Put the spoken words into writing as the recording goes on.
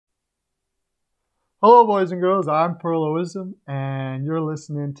Hello, boys and girls. I'm Pearl of Wisdom, and you're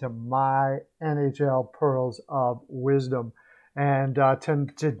listening to my NHL Pearls of Wisdom. And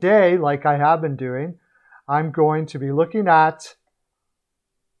today, like I have been doing, I'm going to be looking at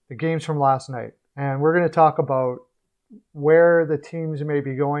the games from last night. And we're going to talk about where the teams may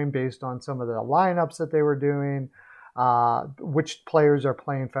be going based on some of the lineups that they were doing, which players are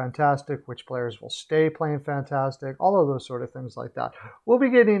playing fantastic, which players will stay playing fantastic, all of those sort of things like that. We'll be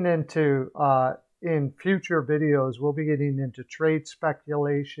getting into in future videos, we'll be getting into trade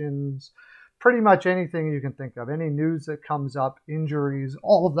speculations, pretty much anything you can think of, any news that comes up, injuries,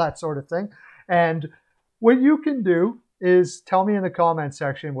 all of that sort of thing. And what you can do is tell me in the comment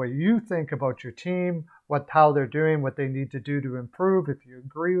section what you think about your team, how they're doing, what they need to do to improve, if you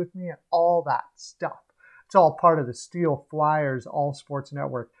agree with me, and all that stuff. It's all part of the Steel Flyers All Sports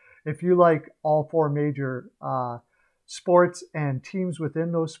Network. If you like all four major sports and teams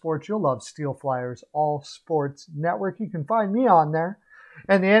within those sports, you'll love Steel Flyers All Sports Network. You can find me on there.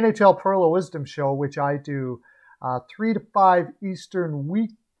 And the NHL Pearl of Wisdom show, which I do 3 to 5 Eastern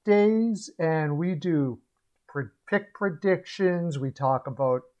weekdays, and we do pick predictions. We talk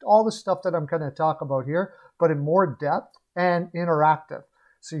about all the stuff that I'm going to talk about here, but in more depth and interactive.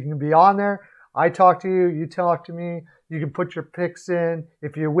 So you can be on there. I talk to you, you talk to me. You can put your picks in.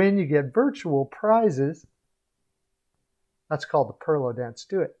 If you win, you get virtual prizes. That's called the Perlo Dance.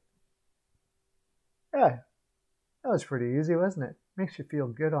 Do it. Yeah, that was pretty easy, wasn't it? Makes you feel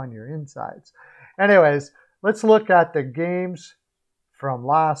good on your insides. Anyways, let's look at the games from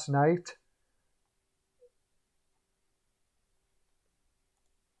last night.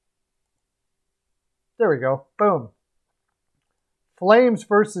 There we go. Boom. Flames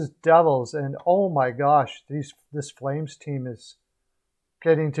versus Devils. And oh my gosh, this Flames team is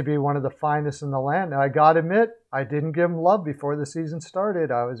getting to be one of the finest in the land. Now, I got to admit, I didn't give them love before the season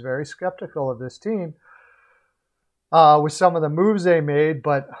started. I was very skeptical of this team with some of the moves they made,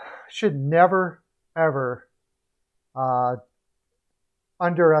 but should never, ever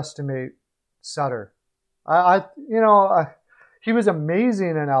underestimate Sutter. He was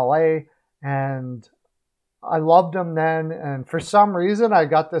amazing in LA, and I loved him then. And for some reason, I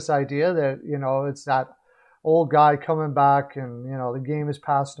got this idea that, it's that old guy coming back and, the game has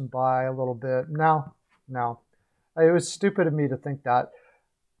passed him by a little bit. No. It was stupid of me to think that.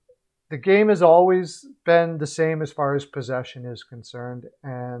 The game has always been the same as far as possession is concerned,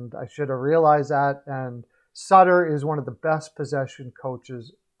 and I should have realized that. And Sutter is one of the best possession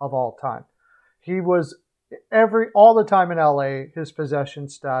coaches of all time. He was all the time in LA, his possession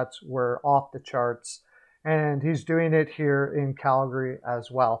stats were off the charts, and he's doing it here in Calgary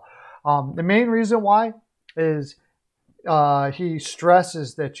as well. The main reason why is he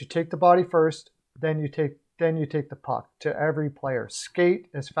stresses that you take the body first, then you take the puck to every player. Skate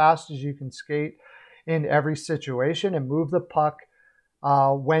as fast as you can skate in every situation, and move the puck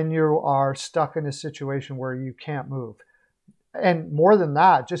when you are stuck in a situation where you can't move. And more than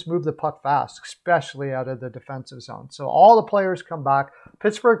that, just move the puck fast, especially out of the defensive zone. So all the players come back.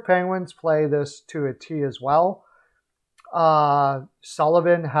 Pittsburgh Penguins play this to a T as well.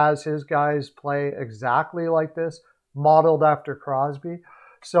 Sullivan has his guys play exactly like this, modeled after Crosby.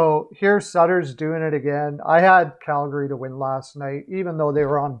 So here Sutter's doing it again. I had Calgary to win last night, even though they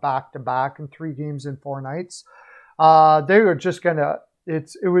were on back-to-back and 3 games in 4 nights. They were just going to,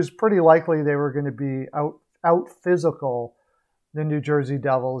 it was pretty likely they were going to be out physical the New Jersey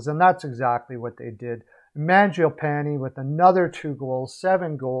Devils, and that's exactly what they did. Mangiapane with another 2 goals,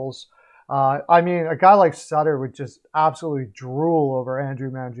 7 goals. A guy like Sutter would just absolutely drool over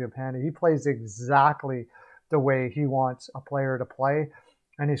Andrew Mangiapane. He plays exactly the way he wants a player to play,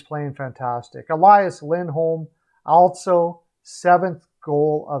 and he's playing fantastic. Elias Lindholm, also 7th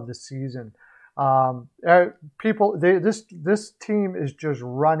goal of the season. This team is just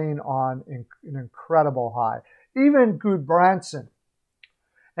running on an incredible high. Even Goodbranson.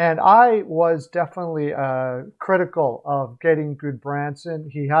 And I was definitely critical of getting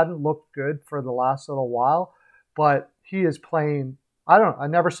Goodbranson. He hadn't looked good for the last little while, but he is playing. I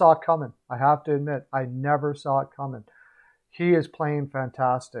never saw it coming. I have to admit, I never saw it coming. He is playing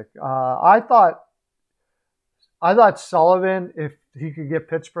fantastic. I thought Sullivan, if he could get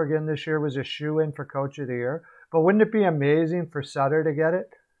Pittsburgh in this year, was a shoo-in for Coach of the Year. But wouldn't it be amazing for Sutter to get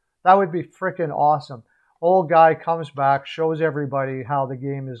it? That would be freaking awesome. Old guy comes back, shows everybody how the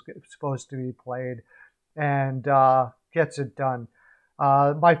game is supposed to be played, and gets it done.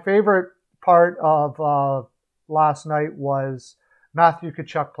 My favorite part of last night was Matthew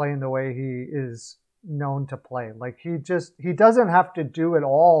Tkachuk playing the way he is known to play. Like he doesn't have to do it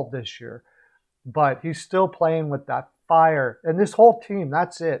all this year, but he's still playing with that fire. And this whole team,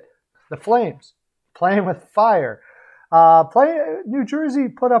 that's it. The Flames, playing with fire. New Jersey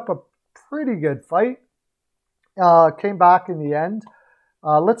put up a pretty good fight. Came back in the end.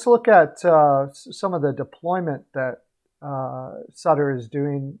 Let's look at some of the deployment that Sutter is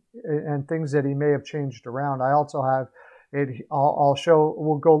doing and things that he may have changed around. I also have it. I'll show.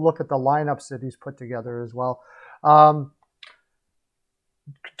 We'll go look at the lineups that he's put together as well.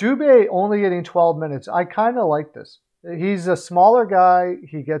 Dubé only getting 12 minutes. I kind of like this. He's a smaller guy.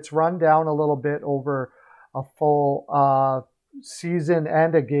 He gets run down a little bit over a full season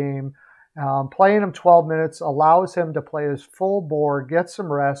and a game. Playing him 12 minutes allows him to play his full bore, get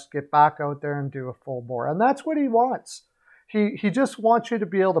some rest, get back out there and do a full bore. And that's what he wants. He just wants you to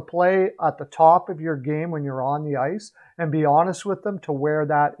be able to play at the top of your game when you're on the ice and be honest with them to where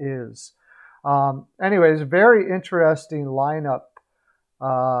that is. Anyways, very interesting lineup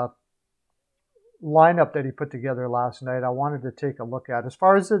that he put together last night. I wanted to take a look at. As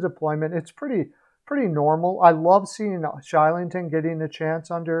far as the deployment, it's pretty normal. I love seeing Shylington getting a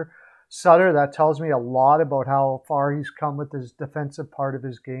chance under Sutter. That tells me a lot about how far he's come with his defensive part of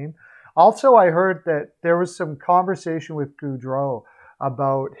his game. Also, I heard that there was some conversation with Gaudreau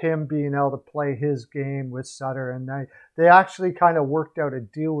about him being able to play his game with Sutter, and they actually kind of worked out a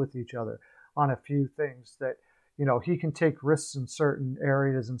deal with each other on a few things that, you know, he can take risks in certain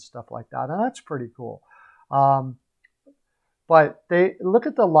areas and stuff like that, and that's pretty cool. But they look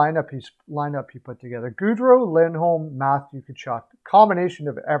at the lineup he put together. Gaudreau, Lindholm, Matthew Tkachuk. Combination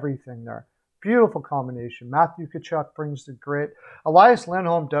of everything there. Beautiful combination. Matthew Tkachuk brings the grit. Elias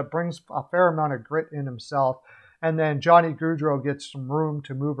Lindholm brings a fair amount of grit in himself. And then Johnny Gaudreau gets some room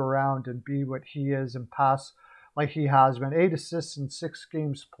to move around and be what he is and pass like he has been. 8 assists in 6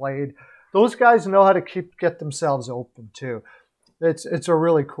 games played. Those guys know how to get themselves open too. It's a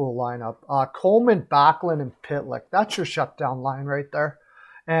really cool lineup. Coleman, Backlund, and Pitlick. That's your shutdown line right there.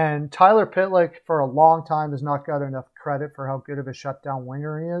 And Tyler Pitlick, for a long time, has not got enough credit for how good of a shutdown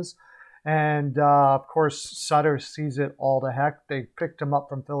winger he is. And, of course, Sutter sees it all the heck. They picked him up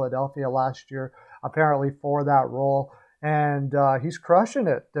from Philadelphia last year, apparently for that role. And he's crushing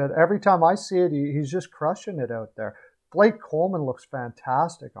it. That every time I see it, he's just crushing it out there. Blake Coleman looks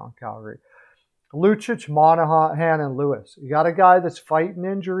fantastic on Calgary. Lucic, Monahan, and Lewis. You got a guy that's fighting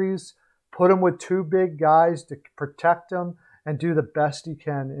injuries. Put him with 2 big guys to protect him and do the best he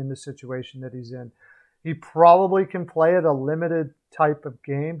can in the situation that he's in. He probably can play at a limited type of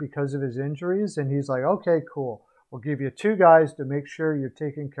game because of his injuries, and he's like, okay, cool. We'll give you 2 guys to make sure you're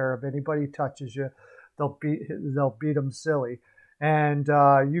taking care of. Anybody touches you, they'll beat them silly. And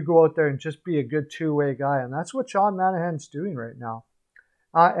you go out there and just be a good 2-way guy, and that's what Sean Monahan's doing right now.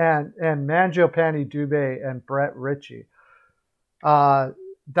 And Mangiapane, Dubé, and Brett Ritchie. Was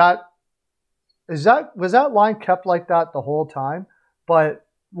that line kept like that the whole time? But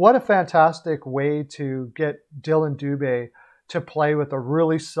what a fantastic way to get Dylan Dubé to play with a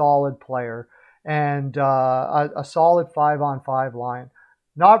really solid player and a solid 5-on-5 line.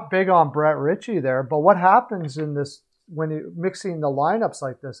 Not big on Brett Ritchie there, but what happens in this when you're mixing the lineups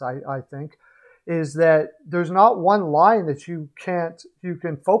like this, I think, is that there's not one line that you can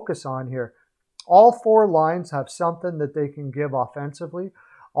focus on here. All 4 lines have something that they can give offensively.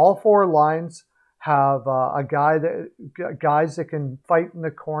 All 4 lines have guys that can fight in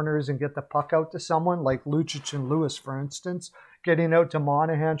the corners and get the puck out to someone, like Lucic and Lewis, for instance, getting out to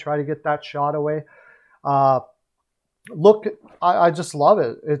Monahan, try to get that shot away. Look, I just love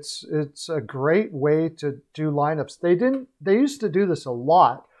it. It's a great way to do lineups. They used to do this a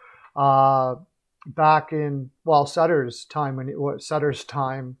lot. Back in, Sutter's time,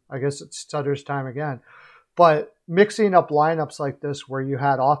 I guess it's Sutter's time again. But mixing up lineups like this where you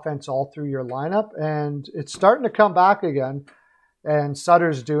had offense all through your lineup, and it's starting to come back again, and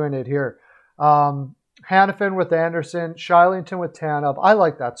Sutter's doing it here. Hannafin with Anderson, Shylington with Tanev. I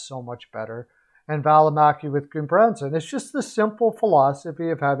like that so much better. And Valimaki with Gudbranson. It's just the simple philosophy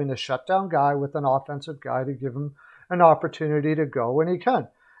of having a shutdown guy with an offensive guy to give him an opportunity to go when he can.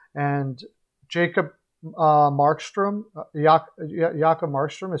 And Jacob Markstrom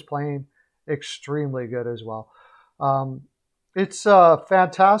is playing extremely good as well. It's a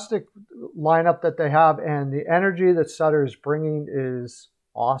fantastic lineup that they have, and the energy that Sutter is bringing is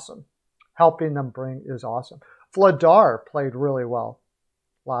awesome. Helping them bring is awesome. Vladar played really well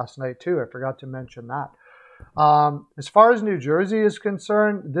last night too. I forgot to mention that. As far as New Jersey is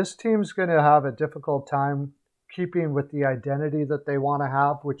concerned, this team's going to have a difficult time keeping with the identity that they want to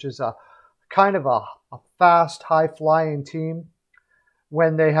have, which is a kind of a fast, high-flying team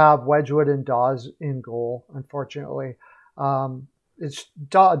when they have Wedgwood and Dawes in goal, unfortunately.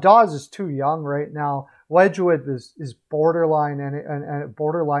 Dawes is too young right now. Wedgwood is borderline and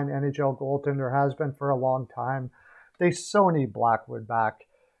borderline NHL goaltender, has been for a long time. They so need Blackwood back.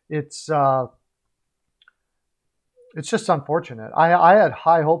 It's just unfortunate. I had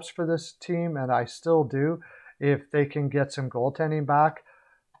high hopes for this team, and I still do, if they can get some goaltending back.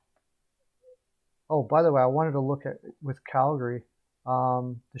 Oh, by the way, I wanted to look at with Calgary,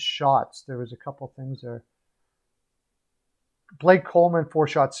 the shots. There was a couple things there. Blake Coleman, 4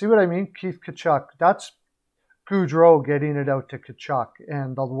 shots. See what I mean? Keith Tkachuk. That's Goudreau getting it out to Tkachuk.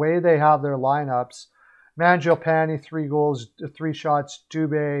 And the way they have their lineups, Mangiapane, 3 goals, 3 shots,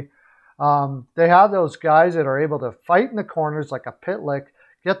 Dubé. They have those guys that are able to fight in the corners like a Pitlick,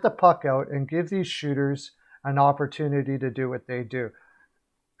 get the puck out, and give these shooters an opportunity to do what they do.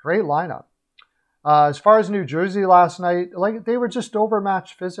 Great lineup. As far as New Jersey last night, like, they were just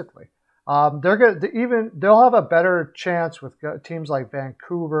overmatched physically. They'll have a better chance with teams like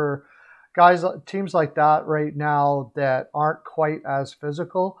Vancouver, teams like that right now that aren't quite as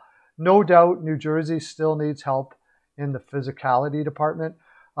physical. No doubt New Jersey still needs help in the physicality department.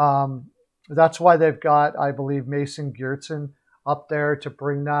 That's why they've got, I believe, Mason Geertsen up there to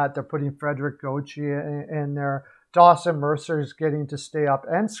bring that. They're putting Frederick Gauthier in there. Dawson Mercer's getting to stay up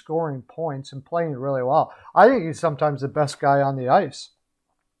and scoring points and playing really well. I think he's sometimes the best guy on the ice.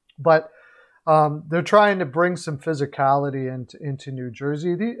 But they're trying to bring some physicality into New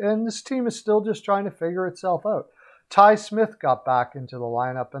Jersey. And this team is still just trying to figure itself out. Ty Smith got back into the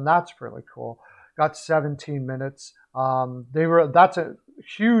lineup, and that's really cool. Got 17 minutes. That's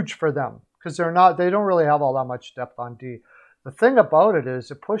huge for them because they don't really have all that much depth on D. The thing about it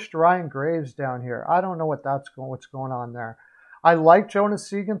is it pushed Ryan Graves down here. I don't know what's going on there. I like Jonas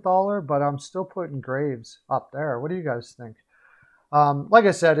Siegenthaler, but I'm still putting Graves up there. What do you guys think? Like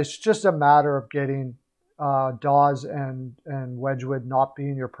I said, it's just a matter of getting Dawes and Wedgwood not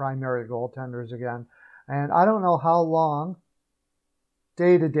being your primary goaltenders again. And I don't know how long,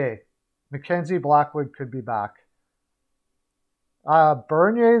 day to day, Mackenzie Blackwood could be back.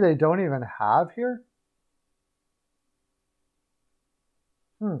 Bernier, they don't even have here.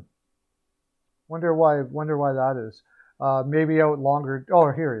 Wonder why that is. Maybe out longer.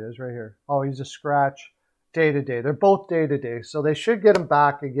 Oh, here he is, right here. Oh, he's a scratch. Day to day. They're both day to day, so they should get him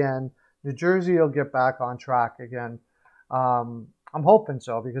back again. New Jersey will get back on track again. I'm hoping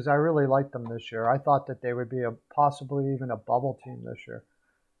so because I really liked them this year. I thought that they would be possibly even a bubble team this year.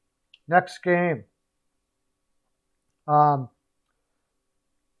 Next game.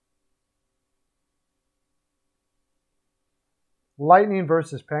 Lightning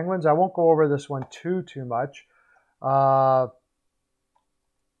versus Penguins. I won't go over this one too much, but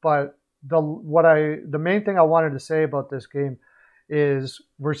the main thing I wanted to say about this game is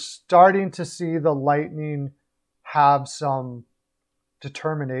we're starting to see the Lightning have some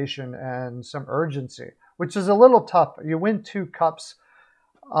determination and some urgency, which is a little tough. You win 2 cups.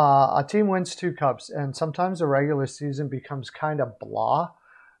 A team wins 2 cups, and sometimes the regular season becomes kind of blah,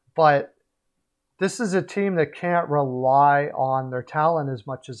 but this is a team that can't rely on their talent as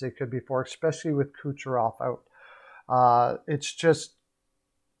much as they could before, especially with Kucherov out. It's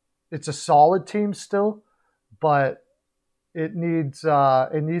a solid team still, but it needs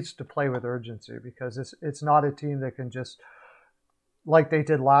to play with urgency because it's not a team that can just, like they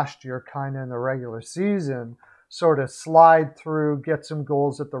did last year, kind of in the regular season, sort of slide through, get some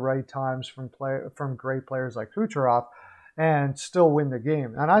goals at the right times from great players like Kucherov, and still win the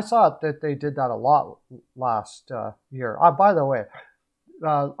game. And I saw that they did that a lot last year. By the way,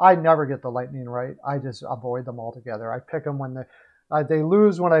 I never get the Lightning right. I just avoid them altogether. I pick them when they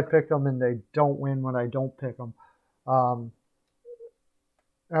lose when I pick them, and they don't win when I don't pick them. Or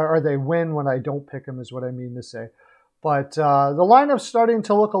they win when I don't pick them is what I mean to say. But the lineup's starting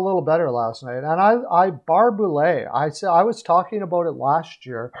to look a little better last night. And Barre-Boulet, I was talking about it last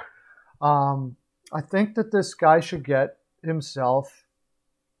year. I think that this guy should get himself.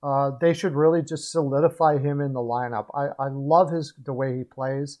 They should really just solidify him in the lineup. I love the way he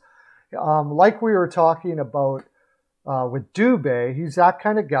plays. Like we were talking about with Dubé, he's that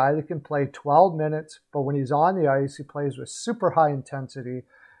kind of guy that can play 12 minutes, but when he's on the ice, he plays with super high intensity,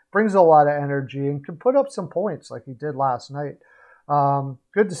 brings a lot of energy, and can put up some points like he did last night.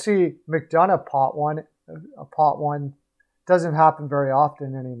 Good to see McDonough pot one. Doesn't happen very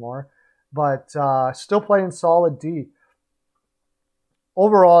often anymore, but still playing solid D.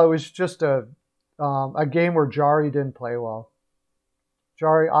 Overall, it was just a game where Jari didn't play well.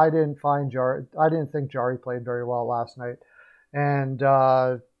 I didn't think Jari played very well last night. And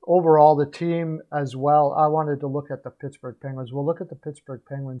overall, the team as well, I wanted to look at the Pittsburgh Penguins. We'll look at the Pittsburgh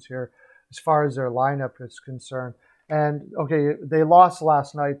Penguins here as far as their lineup is concerned. And, okay, they lost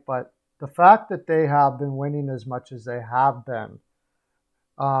last night, but the fact that they have been winning as much as they have been,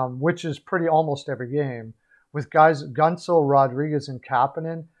 which is pretty almost every game, with guys Gunsel, Rodriguez, and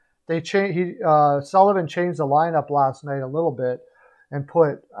Kapanen. Sullivan changed the lineup last night a little bit and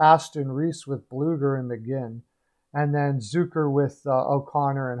put Aston Reese with Bluger and McGinn, and then Zucker with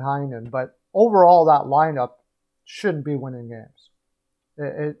O'Connor and Heinen. But overall, that lineup shouldn't be winning games.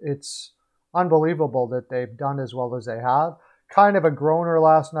 It's unbelievable that they've done as well as they have. Kind of a groaner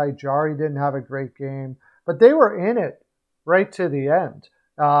last night. Jari didn't have a great game, but they were in it right to the end.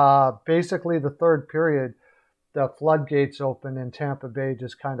 Basically, the third period, the floodgates opened and Tampa Bay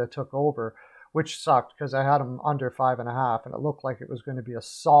just kind of took over, which sucked because I had them under 5.5, and it looked like it was going to be a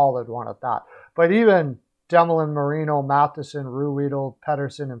solid one at that. But even Demelin, Marino, Matheson, Ruhwedel,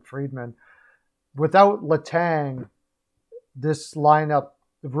 Pettersson, and Friedman, without Letang, this lineup,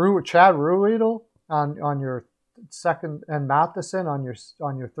 Chad Ruhwedel on your second and Matheson on your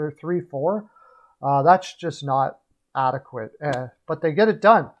third 3-4, that's just not adequate. But they get it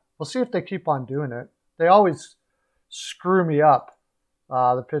done. We'll see if they keep on doing it. They always screw me up,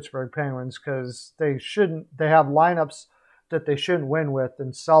 the Pittsburgh Penguins, because they have lineups that they shouldn't win with,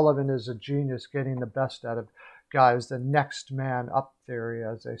 and Sullivan is a genius getting the best out of guys, the next man up theory,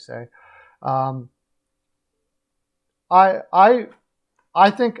 as they say. I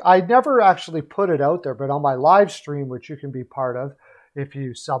think I never actually put it out there, but on my live stream, which you can be part of if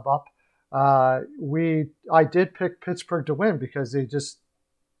you sub up, I did pick Pittsburgh to win because they just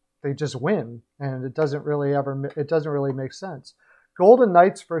win, and it doesn't really make sense. Golden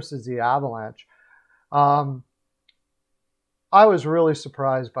Knights versus the Avalanche. I was really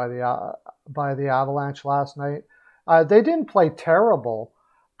surprised by the Avalanche last night. They didn't play terrible,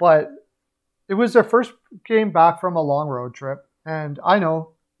 but it was their first game back from a long road trip, and I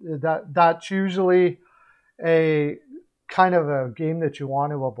know that's usually a kind of a game that you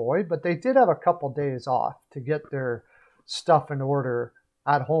want to avoid, but they did have a couple days off to get their stuff in order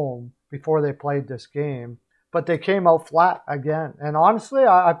at home before they played this game, but they came out flat again. And honestly,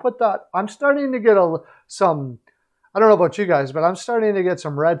 I'm starting to get some, I don't know about you guys, but I'm starting to get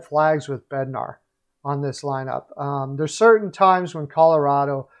some red flags with Bednar on this lineup. There's certain times when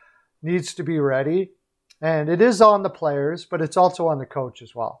Colorado needs to be ready, and it is on the players, but it's also on the coach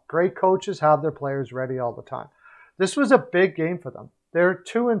as well. Great coaches have their players ready all the time. This was a big game for them. They're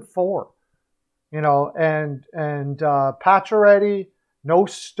 2-4, and Pacioretty, no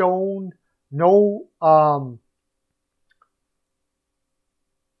Stone, no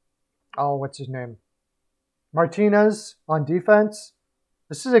what's his name? Martinez on defense.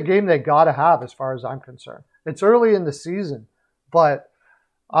 This is a game they got to have as far as I'm concerned. It's early in the season, but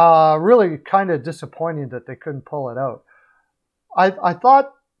really kind of disappointing that they couldn't pull it out. I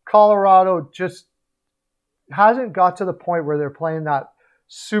thought Colorado just hasn't got to the point where they're playing that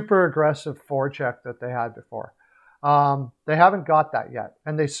super aggressive forecheck that they had before. They haven't got that yet,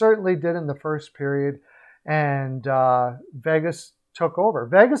 and they certainly did in the first period, and Vegas took over.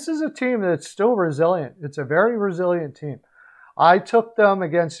 Vegas is a team that's still resilient. It's a very resilient team. I took them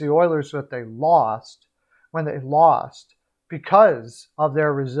against the Oilers when they lost because of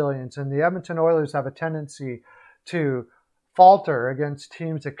their resilience, and the Edmonton Oilers have a tendency to falter against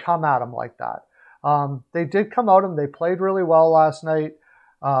teams that come at them like that. They did come out and they played really well last night.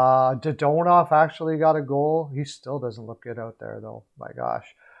 Dodonov actually got a goal. He still doesn't look good out there, though. My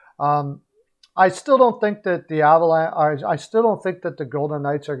gosh. I still don't think that the Golden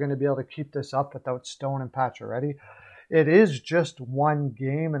Knights are going to be able to keep this up without Stone and Pacioretty. It is just one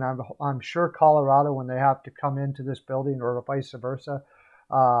game, and I'm sure Colorado, when they have to come into this building, or vice versa,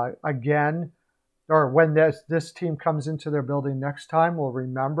 again, or when this team comes into their building next time, will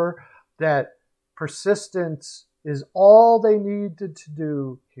remember that persistence is all they needed to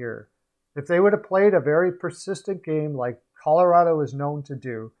do here. If they would have played a very persistent game like Colorado is known to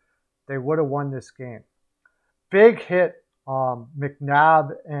do, they would have won this game. Big hit,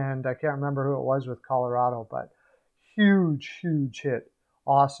 McNabb, and I can't remember who it was with Colorado, but huge hit.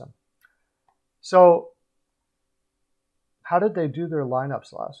 Awesome. So, how did they do their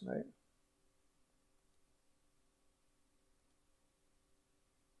lineups last night?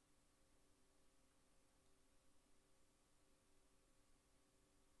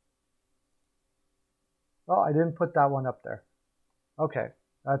 Oh, I didn't put that one up there. Okay,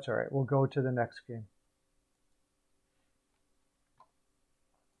 that's all right. We'll go to the next game.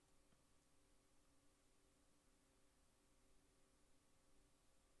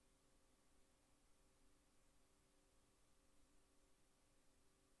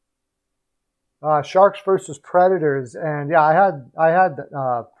 Sharks versus Predators, and yeah, I had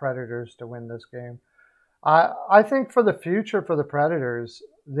Predators to win this game. I think for the future for the Predators,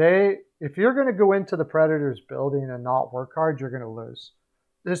 they if you're going to go into the Predators building and not work hard, you're going to lose.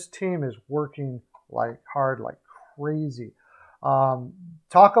 This team is working hard like crazy.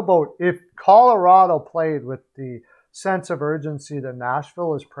 Talk about if Colorado played with the sense of urgency that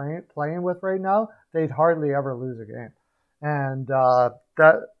Nashville is playing with right now, they'd hardly ever lose a game. And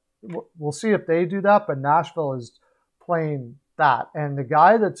that we'll see if they do that, but Nashville is playing that. And the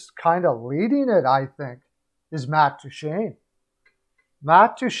guy that's kind of leading it, I think, is Matt Duchene.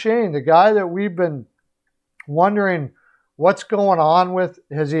 Matt Duchene, the guy that we've been wondering what's going on with.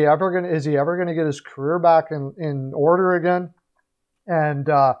 Is he ever gonna get his career back in order again? And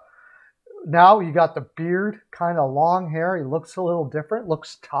now he got the beard, kind of long hair. He looks a little different,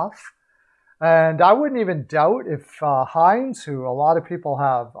 looks tough. And I wouldn't even doubt if Hines, who a lot of people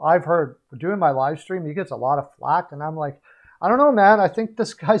have, I've heard doing my live stream, he gets a lot of flack. And I'm like, I don't know, man. I think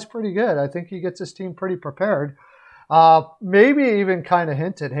this guy's pretty good. I think he gets his team pretty prepared. Maybe even kind of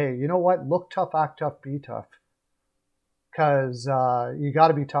hinted, hey, you know what? Look tough, act tough, be tough. Because you got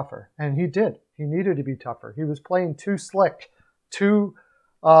to be tougher. And he did. He needed to be tougher. He was playing too slick, too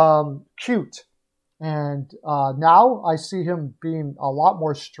cute. And now I see him being a lot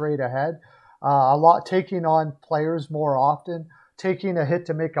more straight ahead, taking on players more often, taking a hit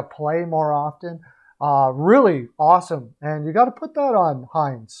to make a play more often. Really awesome. And you got to put that on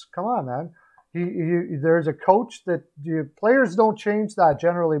Hines. Come on, man. There's a coach that players don't change that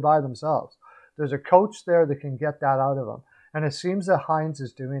generally by themselves. There's a coach there that can get that out of them. And it seems that Hines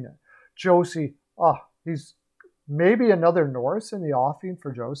is doing it. Josie, he's maybe another Norris in the offing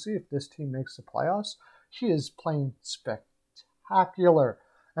for Josie if this team makes the playoffs. He is playing spectacular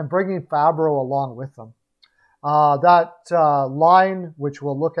and bringing Fabro along with them. That line, which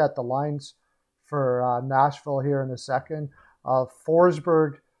we'll look at the lines for Nashville here in a second,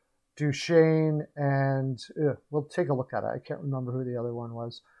 Forsberg, Duchene, and we'll take a look at it. I can't remember who the other one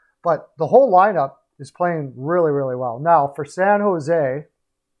was. But the whole lineup is playing really, really well. Now, for San Jose,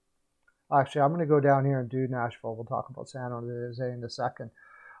 actually, I'm going to go down here and do Nashville. We'll talk about San Jose in a second.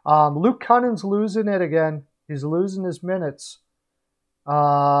 Luke Cunning's losing it again. He's losing his minutes.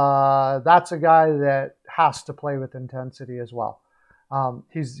 That's a guy that has to play with intensity as well.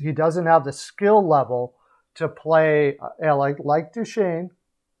 He doesn't have the skill level to play like Duchene.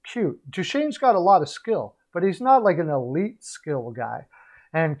 Cute. Duchene's got a lot of skill, but he's not like an elite skill guy.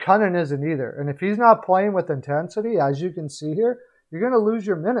 And Cunnin isn't either. And if he's not playing with intensity, as you can see here, you're going to lose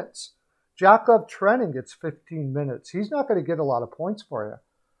your minutes. Jakub Trenin gets 15 minutes. He's not going to get a lot of points for you.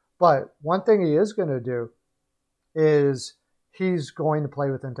 But one thing he is going to do is he's going to play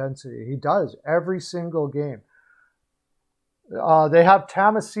with intensity. He does every single game. They have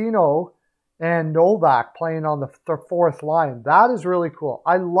Tomasino and Novak playing on the fourth line. That is really cool.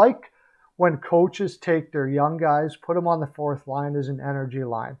 I like when coaches take their young guys, put them on the fourth line as an energy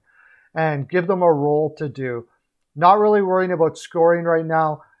line, and give them a role to do. Not really worrying about scoring right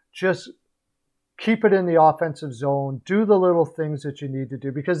now. Just keep it in the offensive zone. Do the little things that you need to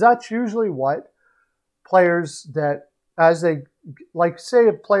do, because that's usually what players that, as they, like say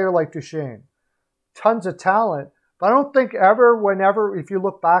a player like Duchene, tons of talent, but I don't think whenever, if you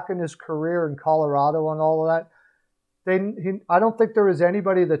look back in his career in Colorado and all of that, I don't think there was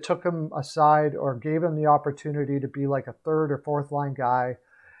anybody that took him aside or gave him the opportunity to be like a third or fourth line guy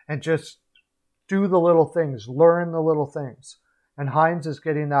and just do the little things, learn the little things. And Hines is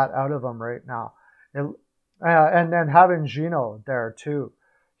getting that out of him right now. And then having Gino there too.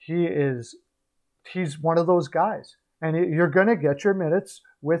 He's one of those guys. And you're going to get your minutes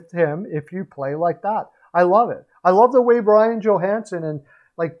with him if you play like that. I love it. I love the way Brian Johansson, and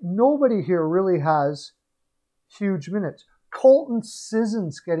like nobody here really has huge minutes. Colton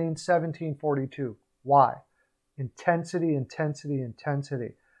Sisson's getting 1742. Why? Intensity, intensity,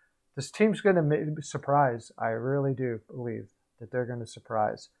 intensity. This team's going to surprise. I really do believe that they're going to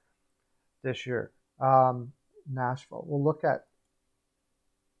surprise this year. Nashville. We'll look at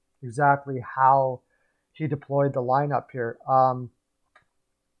exactly how he deployed the lineup here.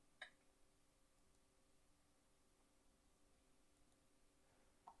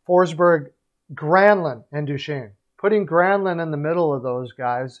 Forsberg, Granlund, and Duchene. Putting Granlund in the middle of those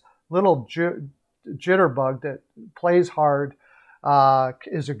guys, little jitterbug that plays hard,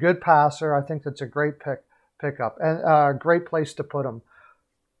 is a good passer. I think that's a great pickup and a great place to put him.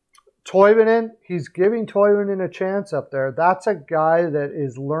 Toivonen, he's giving Toivonen a chance up there. That's a guy that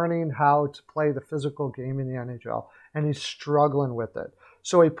is learning how to play the physical game in the NHL, and he's struggling with it.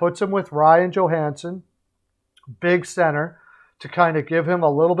 So he puts him with Ryan Johansson, big center, to kind of give him a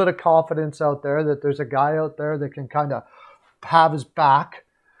little bit of confidence out there that there's a guy out there that can kind of have his back.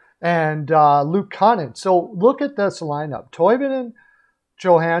 And Luke Cunnin. So look at this lineup. Toivonen,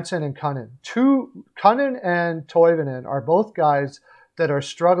 Johansson and Cunnin. Cunnin and Toivonen are both guys that are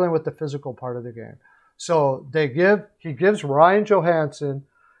struggling with the physical part of the game. So he gives Ryan Johansson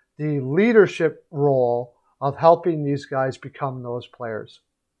the leadership role of helping these guys become those players.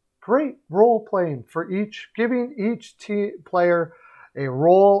 Great role playing for giving each player a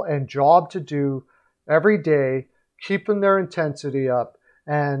role and job to do every day, keeping their intensity up,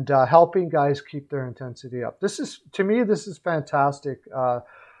 and helping guys keep their intensity up. To me, this is fantastic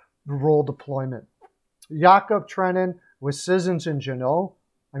role deployment. Jakob Trenin with Sissons and Jeannot.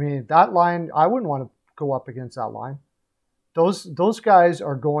 I mean, that line, I wouldn't want to go up against that line. Those guys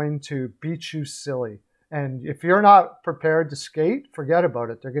are going to beat you silly. And if you're not prepared to skate, forget about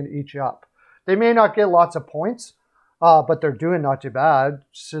it. They're going to eat you up. They may not get lots of points, but they're doing not too bad.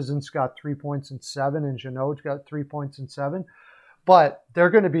 Sissons got 3 points and 7, and Jeannot's got 3 points and 7. But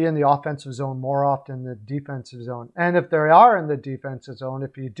they're going to be in the offensive zone more often than the defensive zone. And if they are in the defensive zone,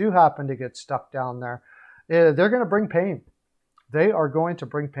 if you do happen to get stuck down there, they're going to bring pain. They are going to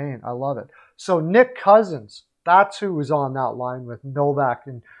bring pain. I love it. So Nick Cousins, that's who was on that line with Novak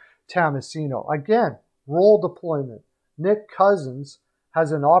and Tomasino. Again, role deployment. Nick Cousins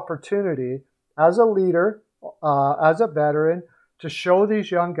has an opportunity as a leader, as a veteran, to show these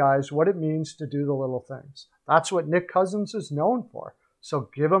young guys what it means to do the little things. That's what Nick Cousins is known for. So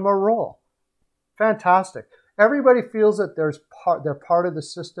give him a role. Fantastic. Everybody feels that they're part of the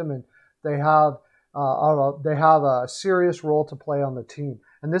system and they have a serious role to play on the team.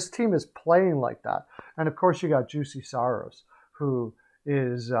 And this team is playing like that. And of course, you got Juicy Saros, who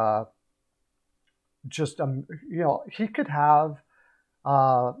is he could have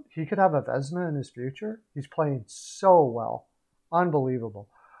a Vezina in his future. He's playing so well. Unbelievable.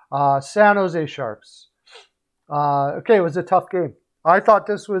 San Jose Sharks. Okay, it was a tough game. I thought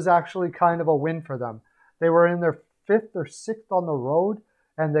this was actually kind of a win for them. They were in their 5th or 6th on the road,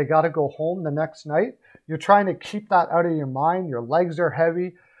 and they got to go home the next night. You're trying to keep that out of your mind. Your legs are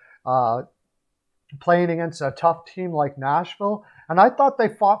heavy, playing against a tough team like Nashville. And I thought they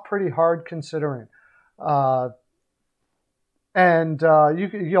fought pretty hard considering. Give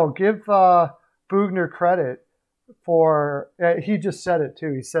Bugner credit for, he just said it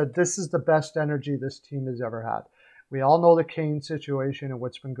too. He said, this is the best energy this team has ever had. We all know the Kane situation and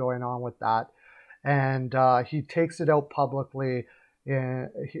what's been going on with that. And he takes it out publicly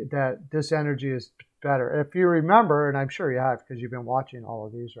that this energy is better. If you remember, and I'm sure you have because you've been watching all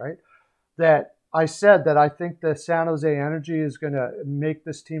of these, right? That I said that I think the San Jose energy is going to make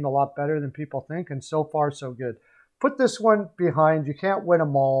this team a lot better than people think. And so far, so good. Put this one behind. You can't win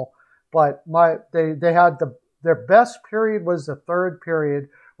them all. But they had their best period was the 3rd period,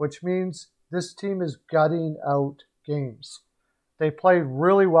 which means this team is gutting out games. They played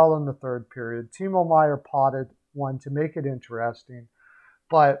really well in the 3rd period. Timo Meier potted one to make it interesting.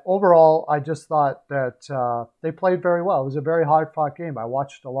 But overall, I just thought that they played very well. It was a very hard-fought game. I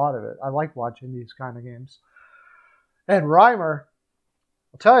watched a lot of it. I like watching these kind of games. And Reimer,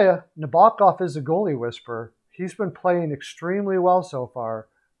 I'll tell you, Nabokov is a goalie whisperer. He's been playing extremely well so far.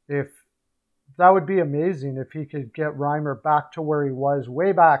 That would be amazing if he could get Reimer back to where he was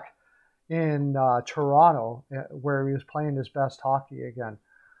way back in Toronto, where he was playing his best hockey again.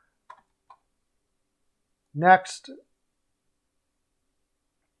 Next,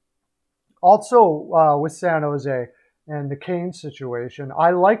 also with San Jose and the Kane situation,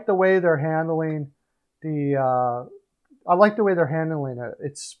 I like the way they're handling it.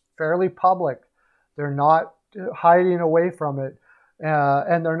 It's fairly public. They're not hiding away from it,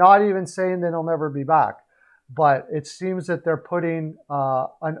 and they're not even saying that he'll never be back. But it seems that they're putting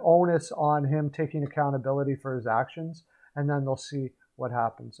an onus on him taking accountability for his actions, and then they'll see what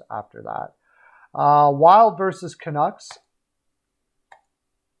happens after that. Wild versus Canucks.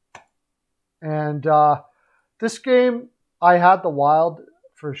 And this game, I had the Wild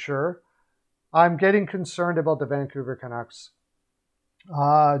for sure. I'm getting concerned about the Vancouver Canucks.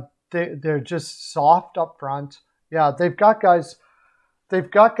 They're just soft up front. Yeah, they've got guys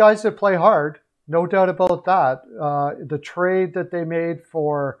that play hard. No doubt about that. The trade that they made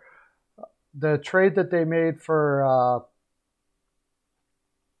for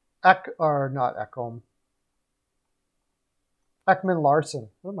Ekman Larson.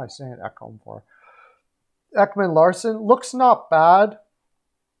 What am I saying Ekholm for? Ekman Larson looks not bad,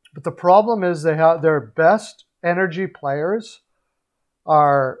 but the problem is they have their best energy players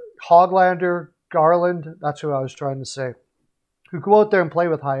are Hoglander, Garland. That's who I was trying to say. Who go out there and play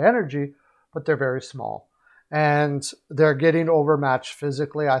with high energy, but they're very small. And they're getting overmatched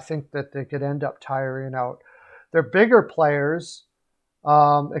physically. I think that they could end up tiring out. Their bigger players,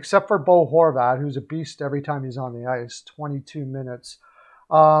 except for Bo Horvat, who's a beast every time he's on the ice, 22 minutes.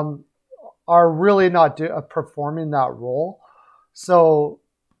 are really not performing that role. So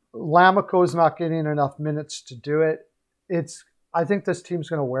Lamico's not getting enough minutes to do it. I think this team's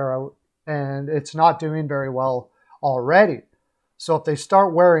going to wear out, and it's not doing very well already. So if they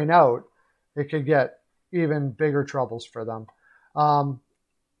start wearing out, it could get even bigger troubles for them.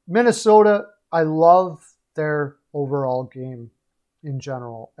 Minnesota, I love their overall game in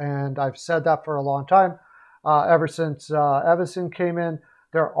general, and I've said that for a long time. Ever since Evason came in,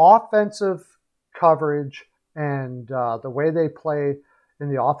 their offensive coverage and the way they play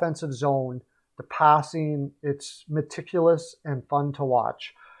in the offensive zone, the passing, it's meticulous and fun to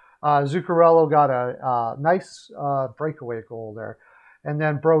watch. Zuccarello got a nice breakaway goal there. And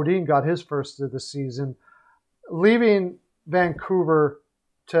then Brodin got his first of the season, leaving Vancouver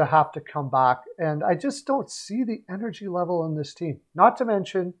to have to come back. And I just don't see the energy level in this team. Not to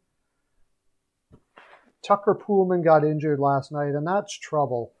mention, Tucker Poolman got injured last night, and that's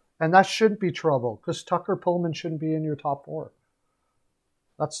trouble. And that shouldn't be trouble, because Tucker Poolman shouldn't be in your top four.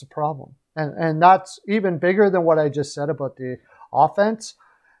 That's the problem. And that's even bigger than what I just said about the offense.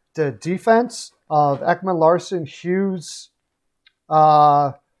 The defense of Ekman Larson, Hughes,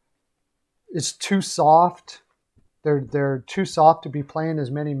 is too soft. They're too soft to be playing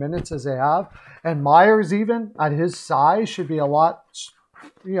as many minutes as they have. And Myers, even at his size, should be a lot.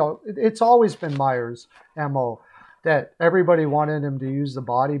 It's always been Myers' MO that everybody wanted him to use the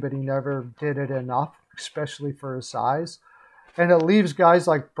body, but he never did it enough, especially for his size. And it leaves guys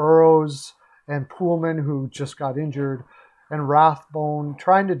like Burrows and Poolman, who just got injured, and Rathbone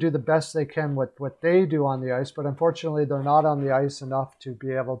trying to do the best they can with what they do on the ice, but unfortunately they're not on the ice enough to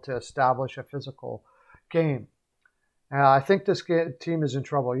be able to establish a physical game. I think this team is in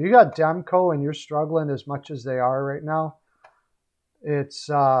trouble. You got Demko and you're struggling as much as they are right now. It's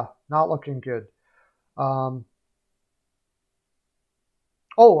not looking good. I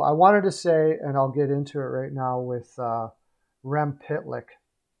wanted to say, and I'll get into it right now with Rem Pitlick.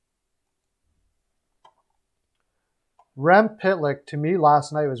 Rem Pitlick, to me,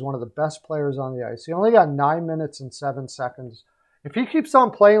 last night was one of the best players on the ice. He only got 9 minutes and 7 seconds. If he keeps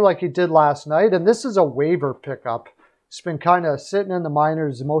on playing like he did last night, and this is a waiver pickup, he's been kind of sitting in the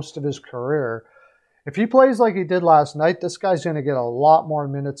minors most of his career. If he plays like he did last night, this guy's going to get a lot more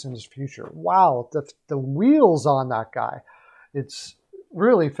minutes in his future. Wow, the wheels on that guy. It's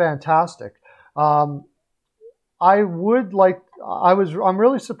really fantastic. I'm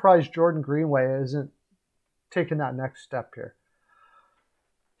really surprised Jordan Greenway isn't taking that next step here.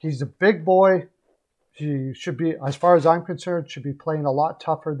 He's a big boy. He should be, as far as I'm concerned, should be playing a lot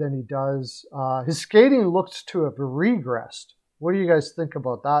tougher than he does. His skating looks to have regressed. What do you guys think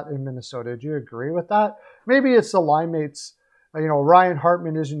about that in Minnesota? Do you agree with that? Maybe it's the line mates. Ryan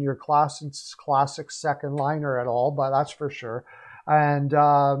Hartman isn't your classic second liner at all, but that's for sure. And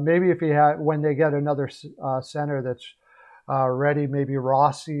maybe when they get another center that's ready, maybe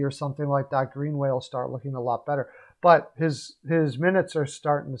Rossi or something like that, Greenway will start looking a lot better. But his minutes are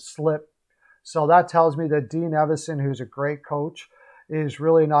starting to slip. So that tells me that Dean Evason, who's a great coach, is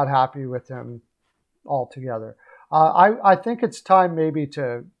really not happy with him altogether. I think it's time maybe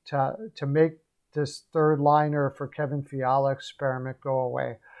to make this third liner for Kevin Fiala experiment go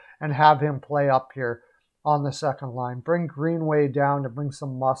away and have him play up here on the second line. Bring Greenway down to bring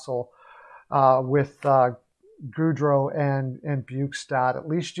some muscle with Goudreau and Bukestad. At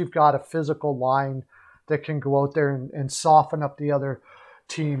least you've got a physical line that can go out there and soften up the other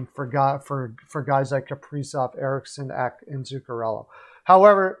team for guys like Kaprizov, Eriksson, Ek, and Zuccarello.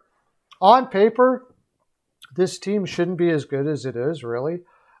 However, on paper, this team shouldn't be as good as it is, really.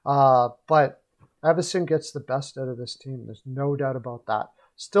 But Evason gets the best out of this team. There's no doubt about that.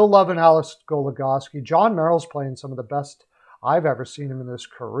 Still loving Alex Goligoski. John Merrill's playing some of the best I've ever seen him in his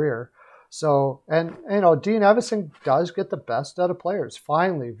career. So, and Dean Evason does get the best out of players.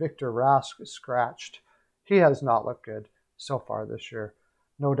 Finally, Victor Rask is scratched. He has not looked good so far this year.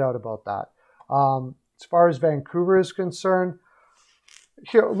 No doubt about that. As far as Vancouver is concerned,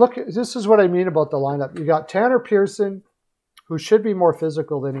 here, look, this is what I mean about the lineup. You got Tanner Pearson, who should be more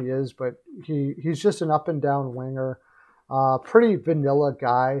physical than he is, but he's just an up and down winger. Pretty vanilla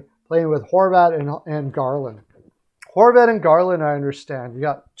guy, playing with Horvat and Garland. Horvat and Garland, I understand. You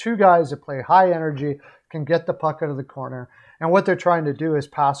got two guys that play high energy, can get the puck out of the corner, and what they're trying to do is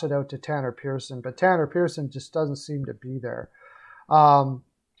pass it out to Tanner Pearson, but Tanner Pearson just doesn't seem to be there.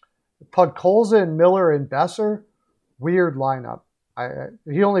 Podkolzin and Miller and Besser, weird lineup.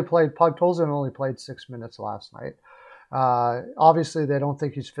 Podkolzin only played 6 minutes last night. Obviously, they don't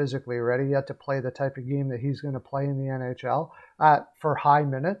think he's physically ready yet to play the type of game that he's going to play in the NHL for high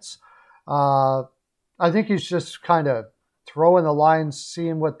minutes. I think he's just kind of throwing the lines,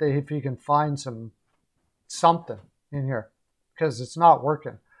 seeing if he can find something in here, because it's not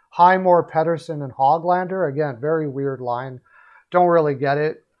working. Highmore, Pettersson, and Hoglander, again, very weird line. Don't really get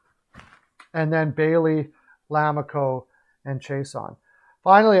it. And then Bailey, Lamico, and Chason.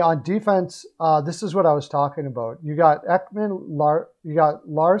 Finally, on defense, this is what I was talking about. You got Ekman, you got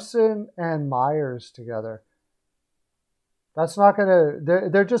Larson and Myers together. That's not going to,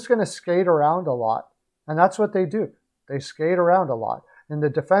 they're just going to skate around a lot. And that's what they do. They skate around a lot. In the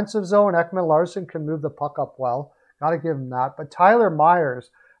defensive zone, Ekman Larson can move the puck up well. Got to give him that. But Tyler Myers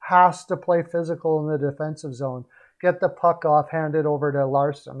has to play physical in the defensive zone. Get the puck off, hand it over to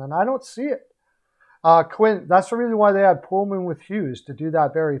Larson. And I don't see it. Quinn, that's the reason why they had Pullman with Hughes, to do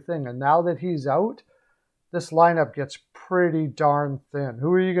that very thing. And now that he's out, this lineup gets pretty darn thin.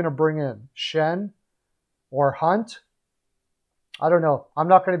 Who are you going to bring in? Shen or Hunt? I don't know. I'm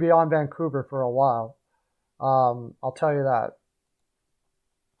not going to be on Vancouver for a while. I'll tell you that.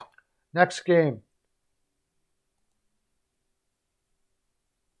 Next game.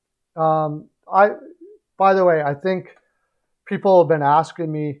 By the way, I think people have been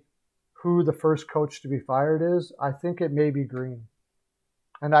asking me who the first coach to be fired is. I think it may be Green.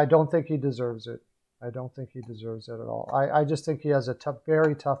 And I don't think he deserves it. I don't think he deserves it at all. I just think he has a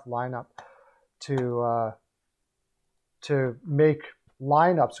very tough lineup to make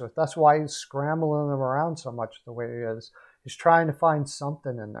lineups with. That's why he's scrambling them around so much the way he is. He's trying to find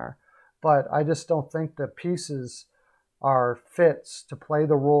something in there. But I just don't think the pieces are fits to play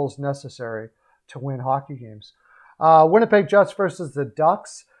the roles necessary to win hockey games. Winnipeg Jets versus the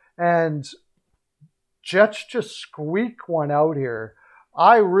Ducks. And Jets just squeak one out here.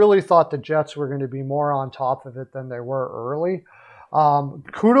 I really thought the Jets were going to be more on top of it than they were early.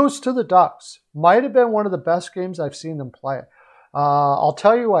 Kudos to the Ducks. Might have been one of the best games I've seen them play. I'll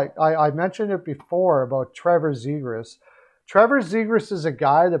tell you what, I mentioned it before about Trevor Zegras. Trevor Zegras is a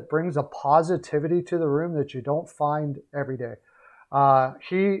guy that brings a positivity to the room that you don't find every day.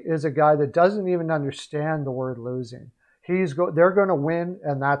 He is a guy that doesn't even understand the word losing. They're going to win,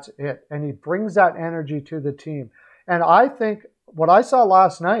 and that's it. And he brings that energy to the team. And I think what I saw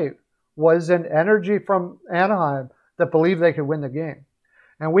last night was an energy from Anaheim that believed they could win the game.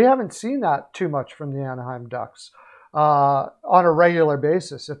 And we haven't seen that too much from the Anaheim Ducks on a regular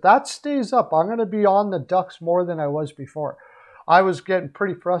basis. If that stays up, I'm going to be on the Ducks more than I was before. I was getting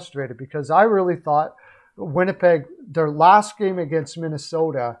pretty frustrated because I really thought Winnipeg, their last game against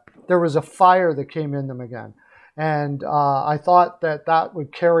Minnesota, there was a fire that came in them again. And I thought that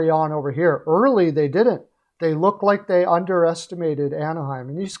would carry on over here. Early, they didn't. They looked like they underestimated Anaheim.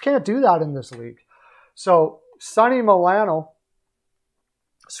 And you just can't do that in this league. So Sonny Milano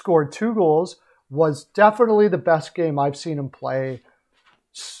scored 2 goals, was definitely the best game I've seen him play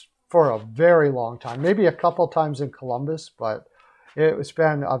for a very long time. Maybe a couple times in Columbus, but it's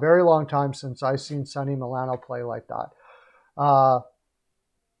been a very long time since I've seen Sonny Milano play like that.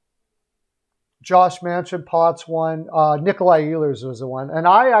 Josh Manchin, Potts won. Nikolai Ehlers was the one. And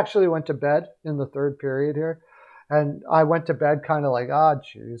I actually went to bed in the third period here. And I went to bed kind of like,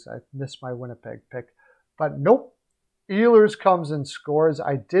 geez, I missed my Winnipeg pick. But nope. Ehlers comes and scores.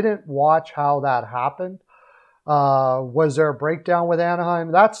 I didn't watch how that happened. Was there a breakdown with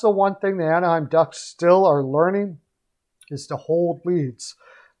Anaheim? That's the one thing the Anaheim Ducks still are learning, is to hold leads.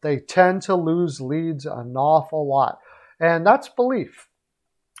 They tend to lose leads an awful lot. And that's belief.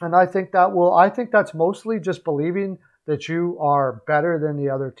 And I think that's mostly just believing that you are better than the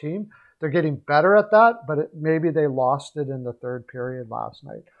other team. They're getting better at that, but maybe they lost it in the third period last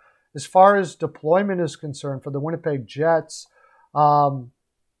night. As far as deployment is concerned for the Winnipeg Jets,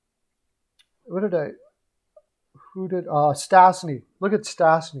 Stastny. Look at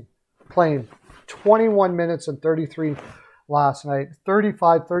Stastny playing 21 minutes and 33 last night.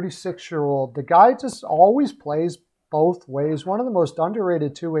 35, 36-year-old. The guy just always plays both ways. One of the most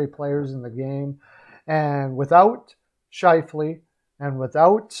underrated two-way players in the game. And without Scheifele and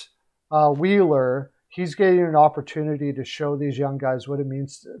without Wheeler, he's getting an opportunity to show these young guys what it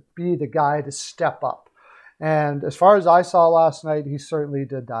means to be the guy to step up. And as far as I saw last night, he certainly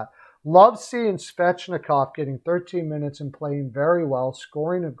did that. Love seeing Svechnikov getting 13 minutes and playing very well,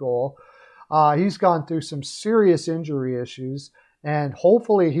 scoring a goal. He's gone through some serious injury issues, and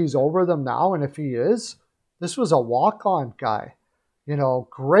hopefully he's over them now. And if he is, this was a walk-on guy. You know,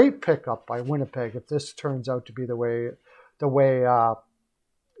 great pickup by Winnipeg if this turns out to be the way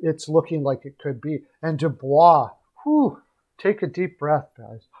it's looking like it could be. And Dubois, take a deep breath,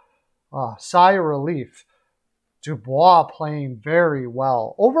 guys. Sigh of relief. Dubois playing very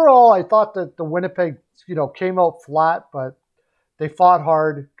well. Overall, I thought that the Winnipeg, came out flat, but they fought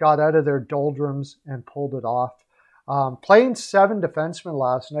hard, got out of their doldrums, and pulled it off. Playing 7 defensemen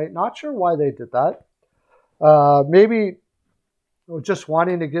last night. Not sure why they did that. Maybe just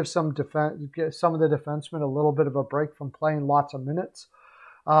wanting to give some of the defensemen a little bit of a break from playing lots of minutes.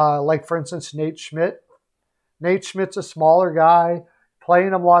 Like, for instance, Nate Schmidt. Nate Schmidt's a smaller guy.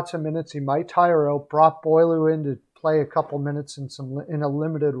 Playing him lots of minutes, he might tire out. Brought Boileau in to play a couple minutes in a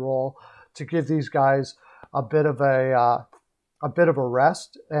limited role to give these guys a bit of a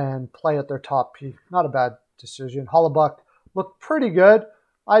rest and play at their top peak. Not a bad decision. Hellebuyck looked pretty good.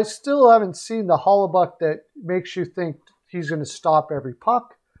 I still haven't seen the Hellebuyck that makes you think he's going to stop every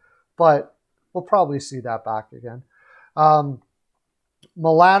puck, but we'll probably see that back again.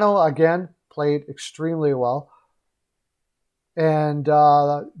 Milano, again, played extremely well. And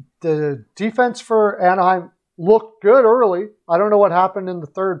the defense for Anaheim looked good early. I don't know what happened in the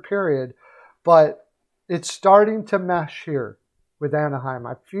third period, but it's starting to mesh here with Anaheim.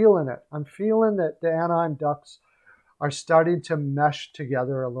 I'm feeling it. I'm feeling that the Anaheim Ducks are starting to mesh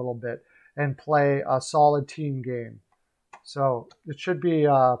together a little bit and play a solid team game. So it should be,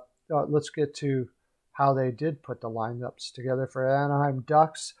 let's get to how they did put the lineups together for Anaheim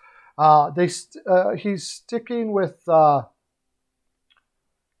Ducks. He's sticking with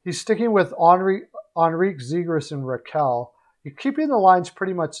Henrique Zegras and Raquel. He's keeping the lines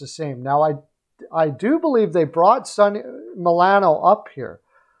pretty much the same. Now, I do believe they brought Sonny Milano up here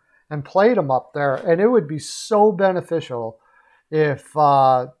and played him up there, and it would be so beneficial if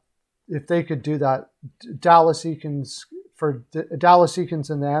they could do that. Dallas Eakins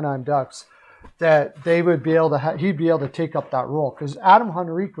and the Anaheim Ducks, that they would be able to he'd be able to take up that role, because Adam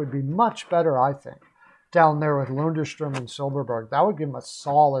Henrique would be much better, I think, down there with Lundestrom and Silverberg. That would give him a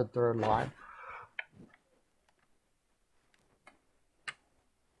solid third line.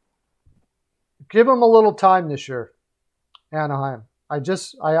 Give him a little time this year, Anaheim. I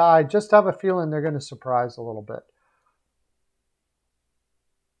just have a feeling they're going to surprise a little bit.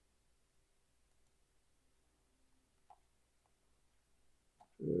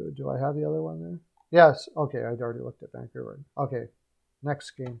 Do I have the other one there? Yes. Okay, I'd already looked at Vancouver. Okay,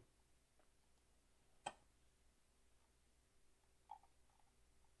 next game.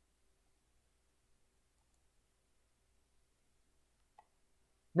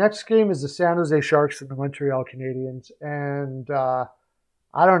 Next game is the San Jose Sharks and the Montreal Canadiens. And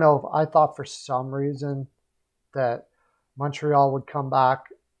I don't know, I thought for some reason that Montreal would come back,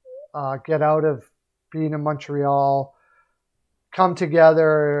 get out of being in Montreal, come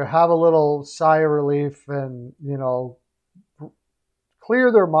together, have a little sigh of relief, and,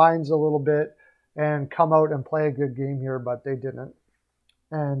 clear their minds a little bit and come out and play a good game here, but they didn't.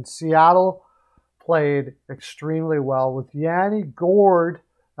 And Seattle played extremely well with Yanni Gourde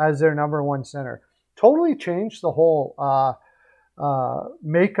as their number one center. Totally changed the whole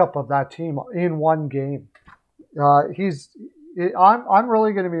makeup of that team in one game. I'm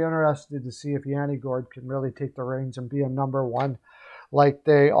really going to be interested to see if Yanni Gourde can really take the reins and be a number one like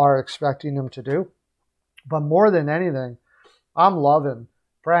they are expecting him to do. But more than anything, I'm loving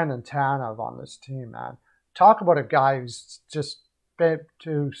Brandon Tanev on this team, man. Talk about a guy who's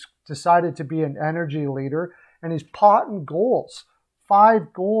decided to be an energy leader, and he's potting goals.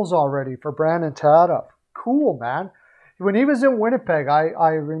 5 goals already for Brandon Tanev. Cool, man. When he was in Winnipeg, I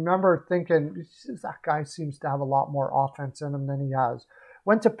remember thinking, that guy seems to have a lot more offense in him than he has.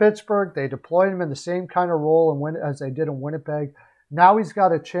 Went to Pittsburgh. They deployed him in the same kind of role as they did in Winnipeg. Now he's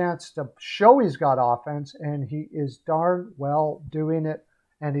got a chance to show he's got offense, and he is darn well doing it,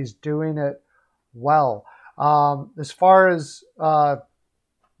 and he's doing it well. As far as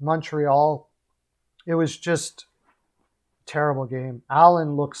Montreal, it was just terrible game.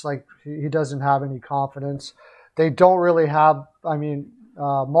 Allen looks like he doesn't have any confidence. They don't really have,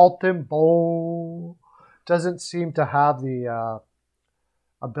 Malton Bow doesn't seem to have the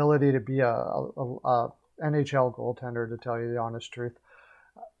ability to be a NHL goaltender, to tell you the honest truth.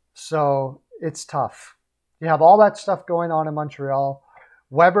 So it's tough. You have all that stuff going on in Montreal.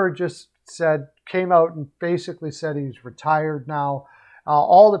 Weber just came out and basically said he's retired now.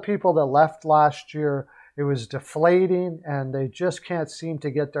 All the people that left last year, it was deflating, and they just can't seem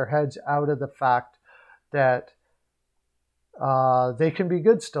to get their heads out of the fact that they can be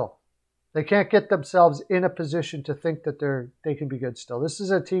good still. They can't get themselves in a position to think that they can be good still. This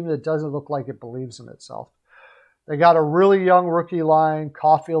is a team that doesn't look like it believes in itself. They got a really young rookie line.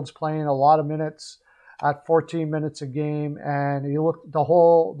 Caulfield's playing a lot of minutes at 14 minutes a game, and you look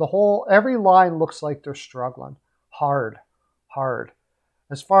every line looks like they're struggling hard.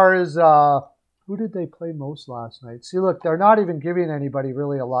 As far as who did they play most last night? See, look, they're not even giving anybody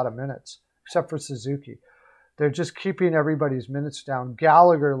really a lot of minutes, except for Suzuki. They're just keeping everybody's minutes down.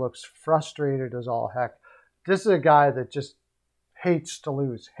 Gallagher looks frustrated as all heck. This is a guy that just hates to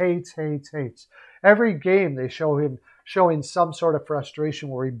lose. Hates, hates, hates. Every game they show him showing some sort of frustration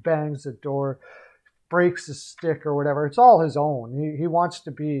where he bangs the door, breaks his stick or whatever. It's all his own. He wants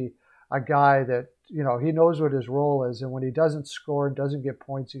to be a guy that, you know, he knows what his role is. And when he doesn't score, doesn't get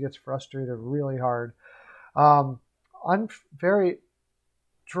points, he gets frustrated really hard. I'm very,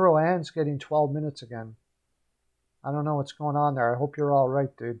 Drouin's getting 12 minutes again. I don't know what's going on there. I hope you're all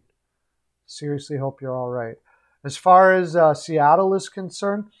right, dude. Seriously hope you're all right. As far as Seattle is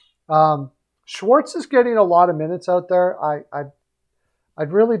concerned, Schwartz is getting a lot of minutes out there. I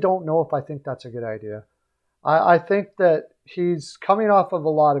really don't know if I think that's a good idea. I think that he's coming off of a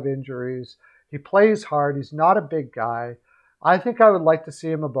lot of injuries. He plays hard. He's not a big guy. I think I would like to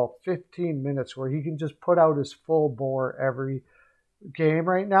see him about 15 minutes where he can just put out his full bore every game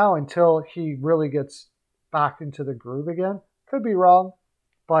right now until he really gets back into the groove again. Could be wrong,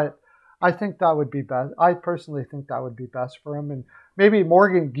 but I think that would be best. I personally think that would be best for him. And maybe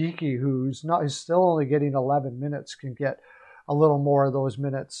Morgan Geekie, who's still only getting 11 minutes, can get a little more of those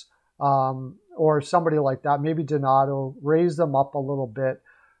minutes. Or somebody like that. Maybe Donato, raise them up a little bit.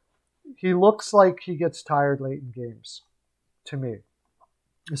 He looks like he gets tired late in games, to me.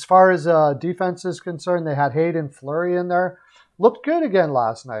 As far as defense is concerned, they had Hayden Fleury in there. Looked good again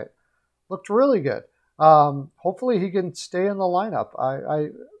last night. Looked really good. Hopefully he can stay in the lineup.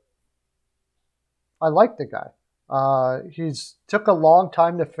 I like the guy. He's took a long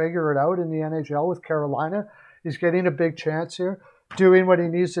time to figure it out in the NHL with Carolina. He's getting a big chance here, doing what he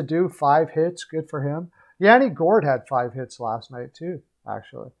needs to do. 5 hits, good for him. Yanni Gourde had 5 hits last night too,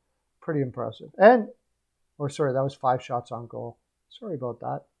 actually. Pretty impressive. And, or sorry, that was 5 shots on goal. Sorry about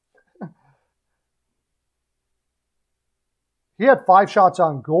that. He had 5 shots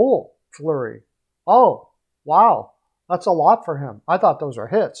on goal, Fleury. Oh, wow. That's a lot for him. I thought those are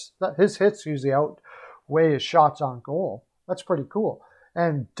hits. His hits usually outweigh his shots on goal. That's pretty cool.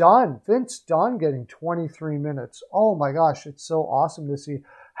 And Dunn, Vince Dunn getting 23 minutes. Oh my gosh, it's so awesome to see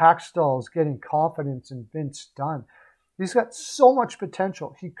Hackstall's getting confidence in Vince Dunn. He's got so much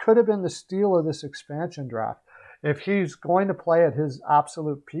potential. He could have been the steal of this expansion draft if he's going to play at his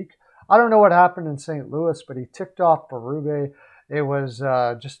absolute peak. I don't know what happened in St. Louis, but he ticked off Berube. It was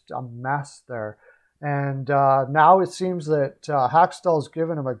just a mess there. And now it seems that Hackstall's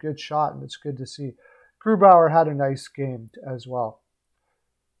given him a good shot, and it's good to see. Grubauer had a nice game as well.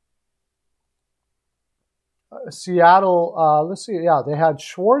 Seattle, let's see, yeah, they had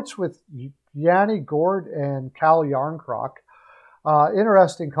Schwartz with Yanni Gourde and Cal Yarncroc.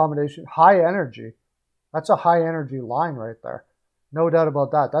 Interesting combination. High energy. That's a high energy line right there. No doubt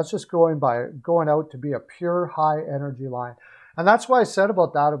about that. That's just going out to be a pure high energy line. And that's why I said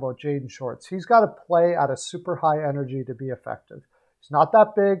about that about Jaden Schwartz. He's got to play at a super high energy to be effective. He's not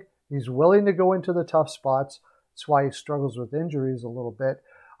that big. He's willing to go into the tough spots. That's why he struggles with injuries a little bit.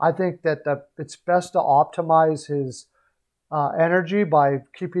 I think that it's best to optimize his energy by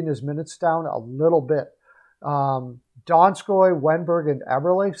keeping his minutes down a little bit. Donskoy, Wenberg, and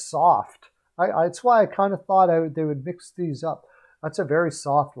Eberle, soft. That's why I kind of thought they would mix these up. That's a very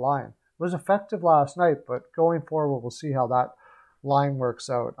soft line. It was effective last night, but going forward, we'll see how that line works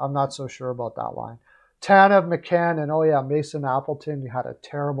out. I'm not so sure about that line. Tanev, McCann, and oh yeah, Mason Appleton, you had a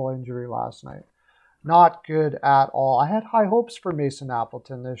terrible injury last night. Not good at all. I had high hopes for Mason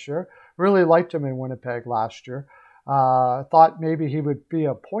Appleton this year. Really liked him in Winnipeg last year. Thought maybe he would be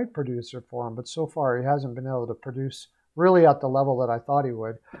a point producer for him, but so far he hasn't been able to produce really at the level that I thought he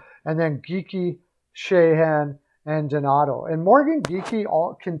would. And then Geekie, Sheahan, and Donato. And Morgan Geekie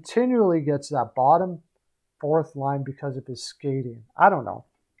continually gets that bottom 4th line because of his skating. I don't know.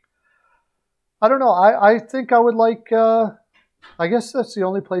 I think I would like... I guess that's the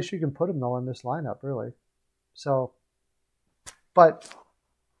only place you can put him, though, in this lineup, really. So, but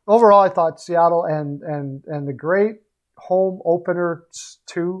overall, I thought Seattle and the great home opener,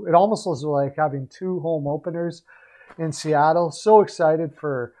 too. It almost was like having 2 home openers in Seattle. So excited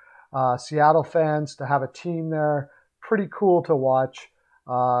for Seattle fans to have a team there. Pretty cool to watch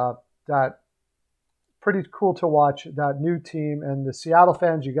pretty cool to watch that new team. And the Seattle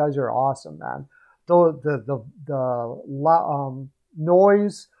fans, you guys are awesome, man. The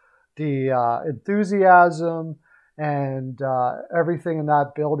noise, the enthusiasm, and everything in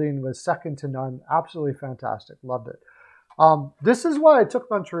that building was second to none. Absolutely fantastic. Loved it. This is why I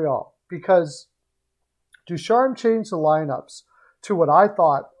took Montreal, because Ducharme changed the lineups to what I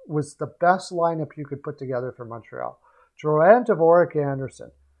thought was the best lineup you could put together for Montreal. Drouin, Dvorak,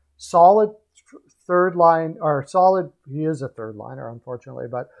 Anderson. Solid third line, or solid, he is a third liner, unfortunately,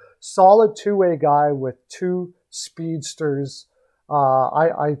 but solid 2-way guy with 2 speedsters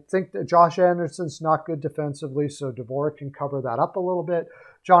I think that Josh Anderson's not good defensively, so Dvorak can cover that up a little bit.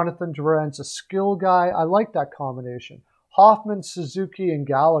 Jonathan Drouin's a skill guy. I like that combination. Hoffman, Suzuki, and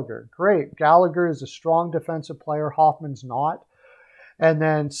Gallagher. Great. Gallagher is a strong defensive player. Hoffman's not. And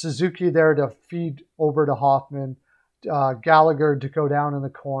then Suzuki there to feed over to Hoffman. Gallagher to go down in the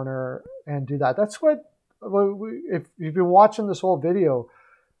corner and do that. That's what, if you've been watching this whole video,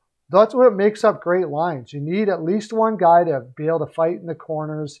 that's what makes up great lines. You need at least one guy to be able to fight in the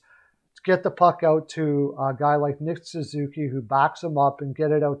corners, to get the puck out to a guy like Nick Suzuki who backs him up and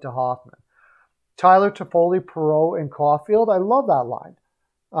get it out to Hoffman. Tyler Toffoli, Perreault, and Caulfield. I love that line.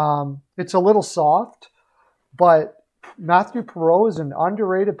 It's a little soft, but Matthew Perreault is an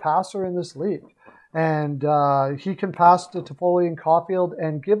underrated passer in this league. And he can pass to Toffoli and Caulfield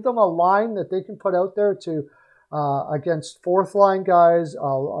and give them a line that they can put out there to against fourth line guys.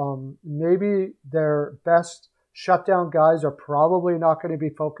 Maybe their best shutdown guys are probably not going to be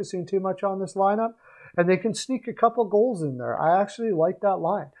focusing too much on this lineup, and they can sneak a couple goals in there. I actually like that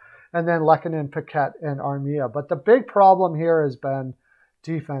line. And then Lehkonen, Paquette, and Armia. But the big problem here has been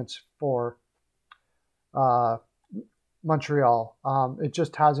defense for Montreal. It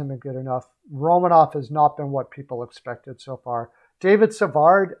just hasn't been good enough. Romanov has not been what people expected so far. David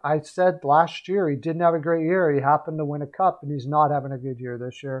Savard, I said last year he didn't have a great year. He happened to win a cup, and he's not having a good year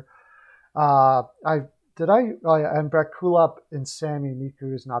this year. And Brett Kulop and Sammy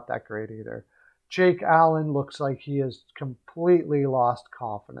Niku is not that great either. Jake Allen looks like he has completely lost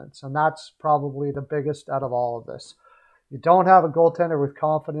confidence, and that's probably the biggest out of all of this. You don't have a goaltender with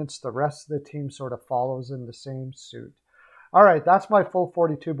confidence, the rest of the team sort of follows in the same suit. All right, that's my full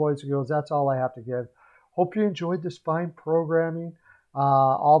 42, boys and girls. That's all I have to give. Hope you enjoyed this fine programming.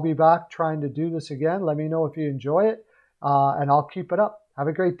 I'll be back trying to do this again. Let me know if you enjoy it, and I'll keep it up. Have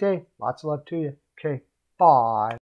a great day. Lots of love to you. Okay, bye.